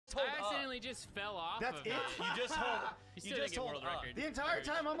accidentally just fell off. That's of it. You just hold. You just hold world record. The entire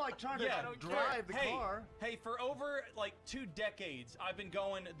time I'm like trying to drive the car. Hey, for over like 2 decades, I've been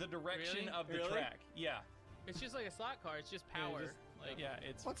going the direction of the track. Yeah. It's just like a slot car. It's just power.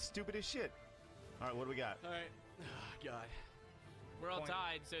 It's. What's stupid as shit? All right, what do we got? All right. Oh, God. We're all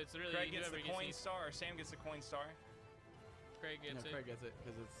tied, so it's really. Craig gets the coin star, or Sam gets the coin star. Craig gets it. Craig gets it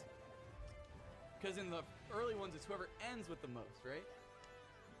because in the early ones it's whoever ends with the most, right?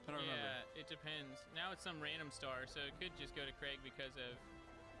 I don't remember. Yeah, it depends. Now it's some random star, so it could just go to Craig because of.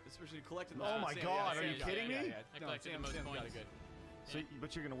 Especially collecting. Oh my God! Are you kidding me? I collected the most points. Good. So,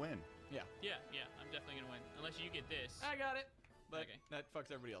 but you're gonna win. Yeah. Yeah. I'm definitely gonna win, unless you get this. I got it. But that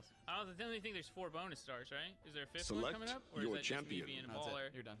fucks everybody else. I only think there's 4 bonus stars, right? Is there a 5th one coming up, or is that just me being a baller?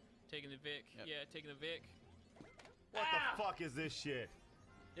 It. You're done. Taking the Vic. Yep. Yeah, taking the Vic. What the fuck is this shit?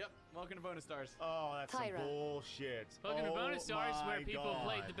 Yep. Welcome to bonus stars. Oh, that's Tyra. some bullshit. Welcome to bonus stars, where people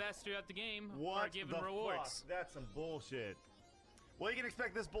played the best throughout the game are given rewards. Fuck? That's some bullshit. Well, you can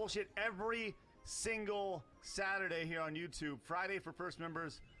expect this bullshit every single Saturday here on YouTube. Friday for first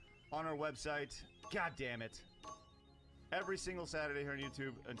members on our website. God damn it. Every single Saturday here on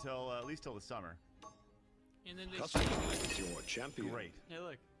YouTube until at least till the summer. And then Customize your champion. Great. Hey,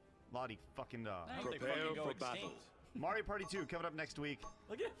 look. Lottie fucking Prepare for battle. Mario Party 2 coming up next week.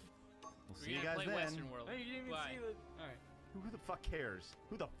 Look at. We'll see you guys then. Western World. Hey, you didn't even see the. All right. Who the fuck cares?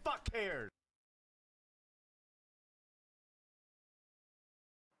 Who the fuck cares?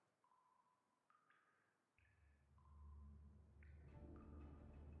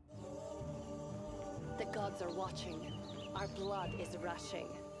 The gods are watching. Our blood is rushing.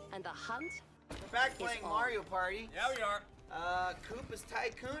 And the hunt? We're back playing Mario Party. Yeah, we are. Koopa's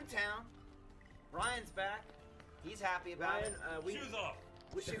Tycoon Town. Ryan's back. He's happy about it. Shoes off.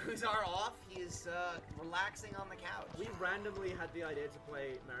 Shoes are off. He's relaxing on the couch. We randomly had the idea to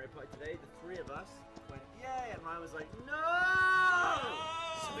play Mario Party today. The 3 of us went, yay! And Ryan was like, no!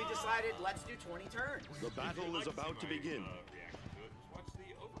 So we decided, let's do 20 turns. The battle is about to begin. Watch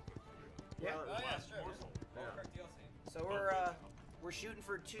the Overcooked. Yeah. So we're shooting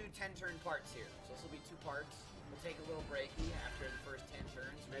for 2 10-turn parts here. So this will be 2 parts. We'll take a little breaky after the first 10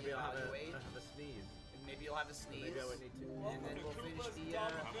 turns. Maybe I'll have a sneeze. And maybe you'll have a sneeze. Maybe I would need to. And then we'll finish the.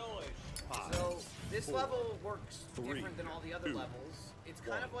 So this level works different than all the other levels. It's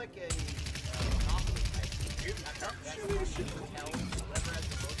kind of like a Monopoly type. Whoever has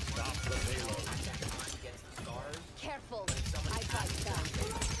the most stop the payload gets the stars. Careful! I got that.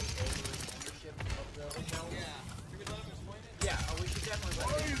 Ownership of the hotel. Yeah. We could let him explain it. Yeah. We should definitely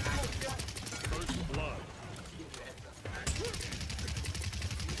let him. First blood. Give you a heads up.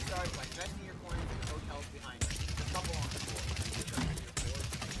 You start by investing your coins in the hotels behind us. There's a couple on the floor.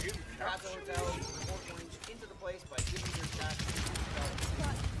 Grab the hotel, more coins into the place by giving your cash to the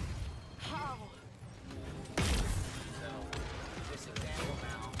hotel. How? So, this example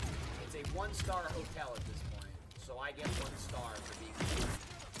now, it's a 1-star hotel at this point. So I get 1 star for being the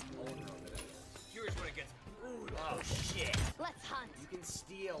owner of it. Here's when it gets brutal. Oh shit! Let's hunt. You can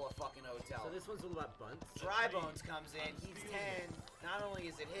steal a fucking hotel. So this one's all about bunts. Dry Bones comes in, he's 10. Not only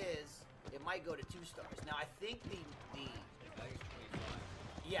is it his, it might go to 2 stars. Now I think the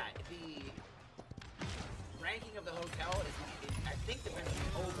ranking of the hotel is, I think, depends on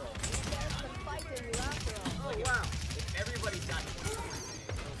the overall. Oh wow! If everybody's got 20 points in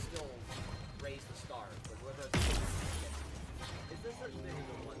it, it'll still raise the stars. But whoever has the Is there such thing as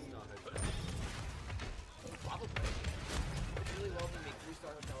a 1-star hotel? Probably. It's really well to make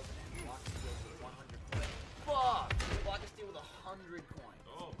 3-star hotels and block steals with 100 coins. Fuck! Block a steal with 100 coins.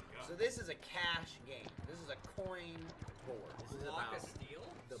 Oh my god. So this is a cash game. This is a coin board. This is Block a about steal?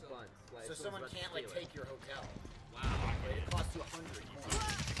 the bunts. Like, So someone can't like take your hotel. Wow. But it costs you 100 coins.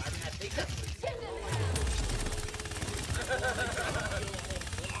 I mean, I think that's what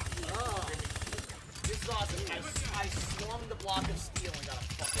Oh. This is awesome. I swung the block of steel and got a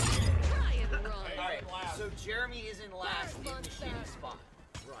fucking Try and run. Alright, so Jeremy is in last in the shitty spot.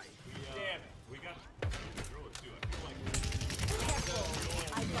 Right. Damn it. We got drillers too. I feel like Careful!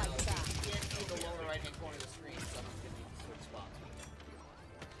 I got that. You can't see the lower right hand corner of the screen, so I'm just gonna need to switch spots.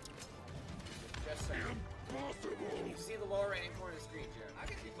 Just saying. Can you see the lower right hand corner of the screen, Jeremy? I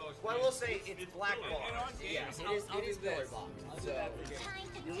can see most. Well, I will say it's black bars. Yeah, it is pillar box. So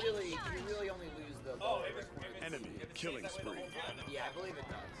you really only lose the lower right corner. Enemy killing spree. Yeah, I believe it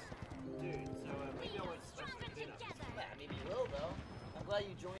does. Dude, so we know what's supposed to be done. Yeah, maybe you will though. I'm glad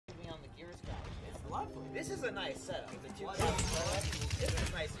you joined me on the Gears couch. It's lovely. This is a nice setup. The 2 couch setup. This is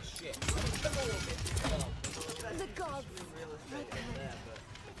nice as shit. It's a little bit The gods. Real estate in there, but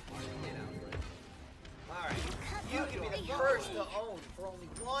you know. Alright. You can be the first to own for only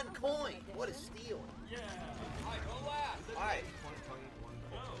 1 coin. What a steal. Yeah. Alright, go last. Alright.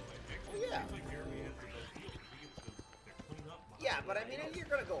 Yeah. Yeah, but I mean, you're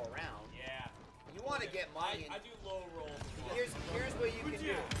gonna go around. Yeah. You want to get money. I do low rolls. Here's what you can do.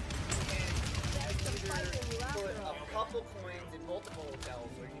 You can put a couple coins in multiple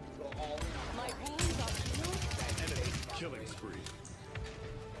hotels, or you can go all in on My wounds are healed. Enemy killing spree.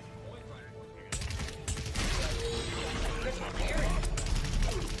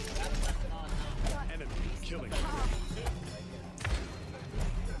 Enemy killing spree.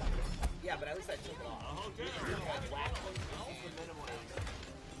 Yeah, but at least I took it off.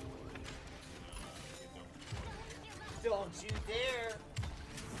 Don't you dare!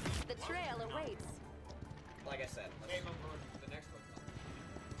 The trail awaits. Like I said, Game over the next one.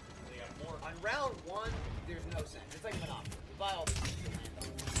 They got more. on round 1, there's no sense. It's like Monopoly. You buy all these things to land on.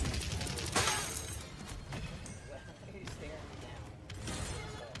 He's staring me down.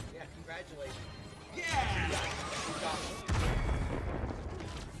 So, yeah, congratulations. Yeah!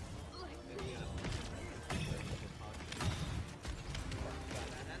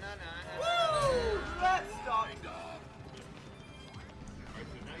 Woo! Let's stop.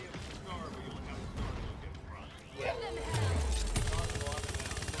 Yeah.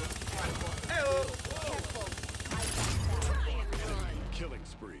 Killing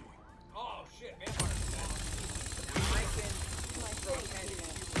spree. Oh shit, vampire. I can throw 10.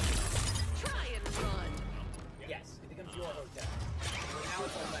 Try and run. Yes, it becomes your hotel. So now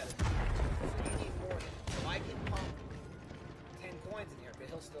it's all better. So you need more than. So I can pump 10 coins in here, but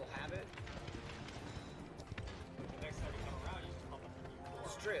he'll still have it. The next time you come around, you just pump it.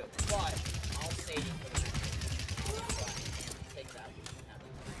 It's true, but I'll save it for the next one. So I can take that. We can have it.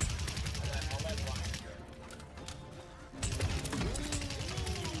 I'll let Ryan go.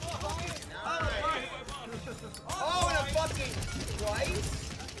 Nice. Oh, and a fucking twice?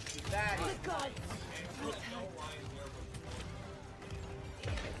 That is nice.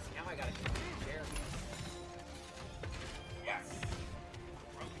 Damn it. Now I gotta get Jeremy. Yes.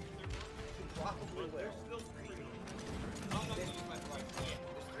 Probably will. I'm not gonna use my right hand.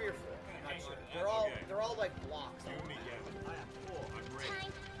 There's 3 or 4. I'm not sure. That's They're all like blocks. You and me, Gavin. I'm ready.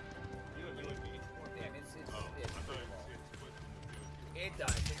 You and me. Damn, it's Oh, I thought pretty it long. was It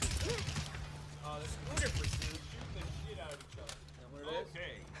does. The scooter pursuit. Shoot the shit out of each other. Know what it is?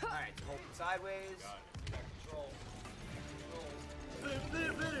 Okay. Alright, so hold it sideways. Got it. Got control.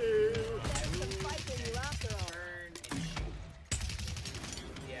 There's some fighting you after all. Turn and shoot.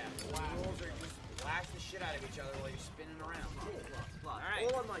 Yeah, the rules are just blast the shit out of each other while you're spinning around.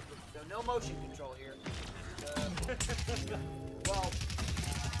 Alright. All on my foot. So no motion control here. Well,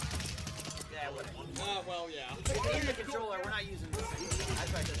 yeah, whatever. Well, yeah. If we need the controller, we're not using this.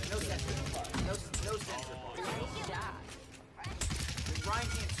 That's right. No sensor. No sensor. Yeah. Ryan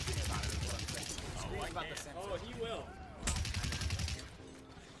can't scream about it. Is what I'm saying. Scream about the sensor. Oh, he will.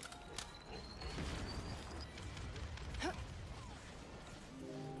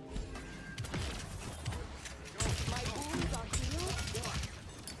 My wounds are healed.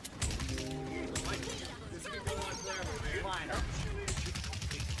 This can go on forever, man. Fine.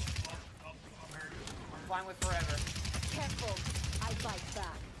 I'm fine with forever. Careful. I bite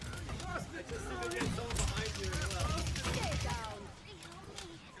back. I just think I get someone behind you as well. Stay down.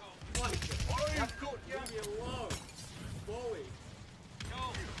 Mike, leave me alone. Bowie.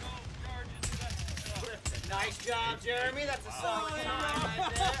 Nice job, Jeremy. That's a solid time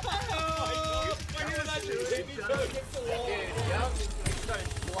right there. I hear that shit hit each other against the wall. Dude, yep. We started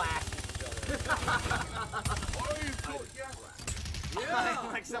blasting each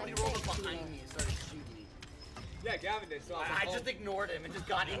other. Like somebody rolled up behind me and started shooting me. Yeah, Gavin did. So I just ignored him and just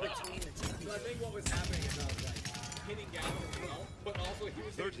got in between the two. So I think what was happening is I was like hitting Gavin as well, but also he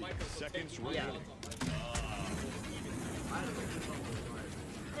was hitting 30 Michael. So seconds taking remaining. shots on Michael.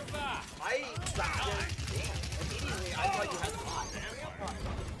 I immediately I thought you had 5.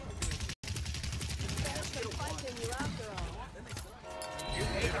 There's some fighting you after all. You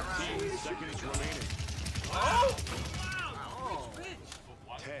made it. 15 seconds remaining. Oh!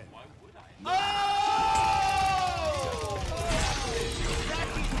 10.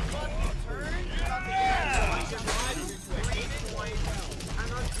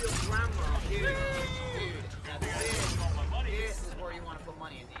 This is where you want to put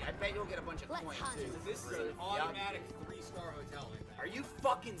money in. I bet you'll get a bunch of coins too. This is an automatic 3-star hotel like that. Are you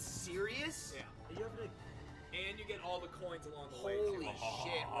fucking serious? Yeah. You have to And you get all the coins along the way. Holy too.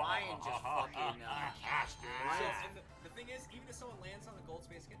 shit, Ryan just fucking cashed So, it. and the thing is, even if someone lands on a gold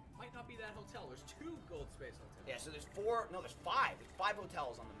space again, it might not be that hotel. There's 2 gold space hotels. Yeah, so there's 4. No, the's 5. There's 5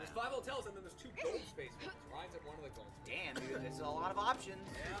 hotels on the map. There's 5 hotels and then there's 2 gold space ones. Ryan's at one of the gold space. Damn, dude, there's a lot of options.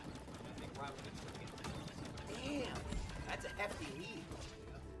 Yeah. I think Ryan will get Damn, that's a hefty lead.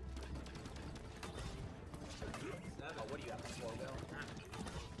 Oh, what do you have? A slow go?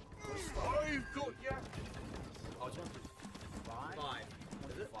 I've got ya. Oh, it's 1 through 5? 5.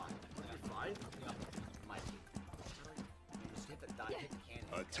 Is it 5? 5? Yeah. Might be. Just hit the dot, hit the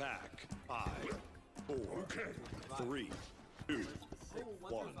cannon. Attack. 4, 3, 2,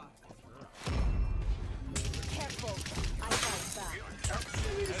 1. Careful. I fight back.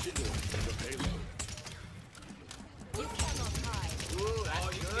 Escort the payload. You cannot hide. Ooh, that's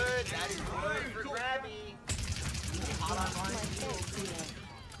good. That is good for Grabby. Hot on My line. thanks, healer.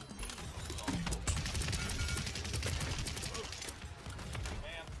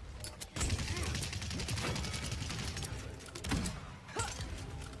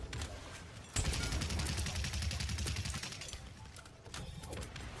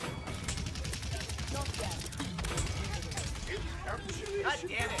 God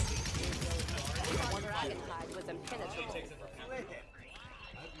damn it. One dragon hide was impenetrable.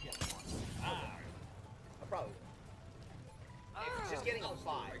 I probably will. If it's just getting a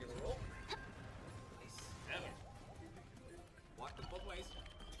 5. regular roll. Walk them both ways.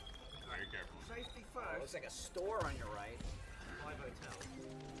 Very careful. Safety Oh, first. looks like a store on your right. 5 hotels.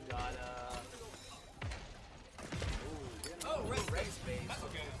 Got Oh, red red space. space. That's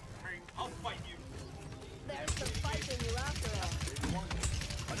okay. I'll fight you. There's some fight in you after all.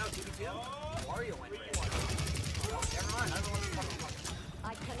 Oh no, 2v2? Wario went red. Oh, never mind. I don't know what you're talking about.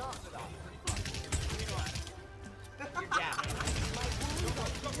 I cannot stop. You're down.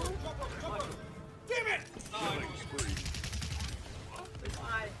 Damn it! Killing spree.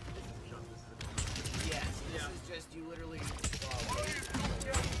 Bye. Yes, this is just you literally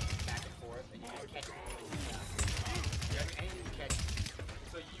back and forth and you just catch it. And you catch it.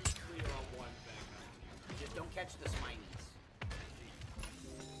 So you clear on one thing. Just don't catch the smineys.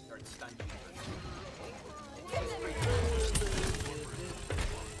 Or it's stun you.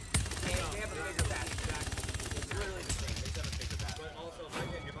 They have a bigger bat. It's literally the same. They just have a bigger bat. But also, if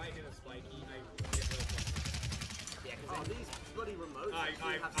I hit a spiky, I get real fun. Yeah, Oh, because these bloody remotes. I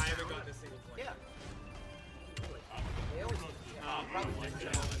actually have haven't sound. gotten a single point. yeah. They always probably just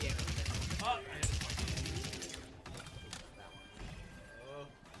damage. Oh, I hit a spiky.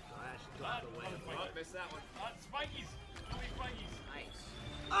 I actually got the way. Oh, missed that one. Spikies! Too many spikies. Nice.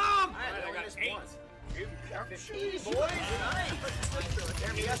 Oh! Alright, I got missed 8. one. 15, boys! Nice!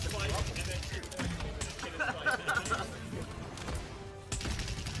 There we go. And then 2 points over the spiky.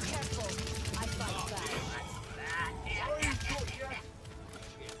 Careful. I fight back.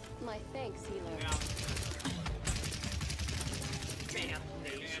 My thanks, healer. Bam.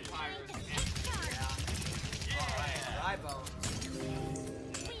 Vampires. Alright, dry bones.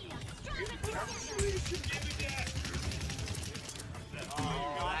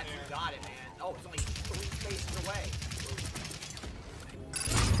 Oh, that's you got it, man. Oh, it's only 3 spaces away.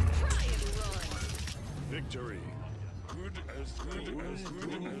 Try and run. Victory. Good as good as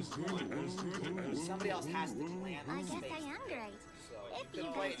good as good as good as. Somebody else has to land I the guess space. I am great. So If you you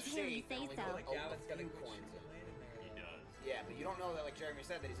can play guys it really safe say and only so. put, Like oh, Gavin's got big a coins in. He does. Yeah, but you don't know that, like Jeremy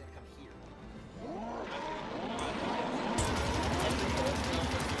said, that he's gonna come here.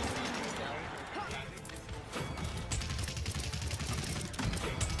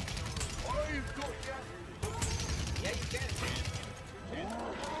 I've got ya. Yeah, you can.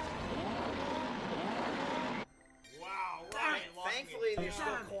 Wow, Ryan lost me. Thankfully, there's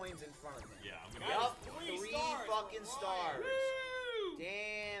still coins in front of him. Yeah, I'm gonna Yup, 3 3 stars fucking for stars. Ryan.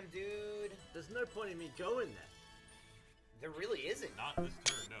 Damn, dude. There's no point in me going there. There really isn't. Not this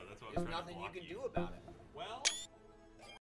turn, no, that's what I was There's trying to nothing you block can do about it. Well,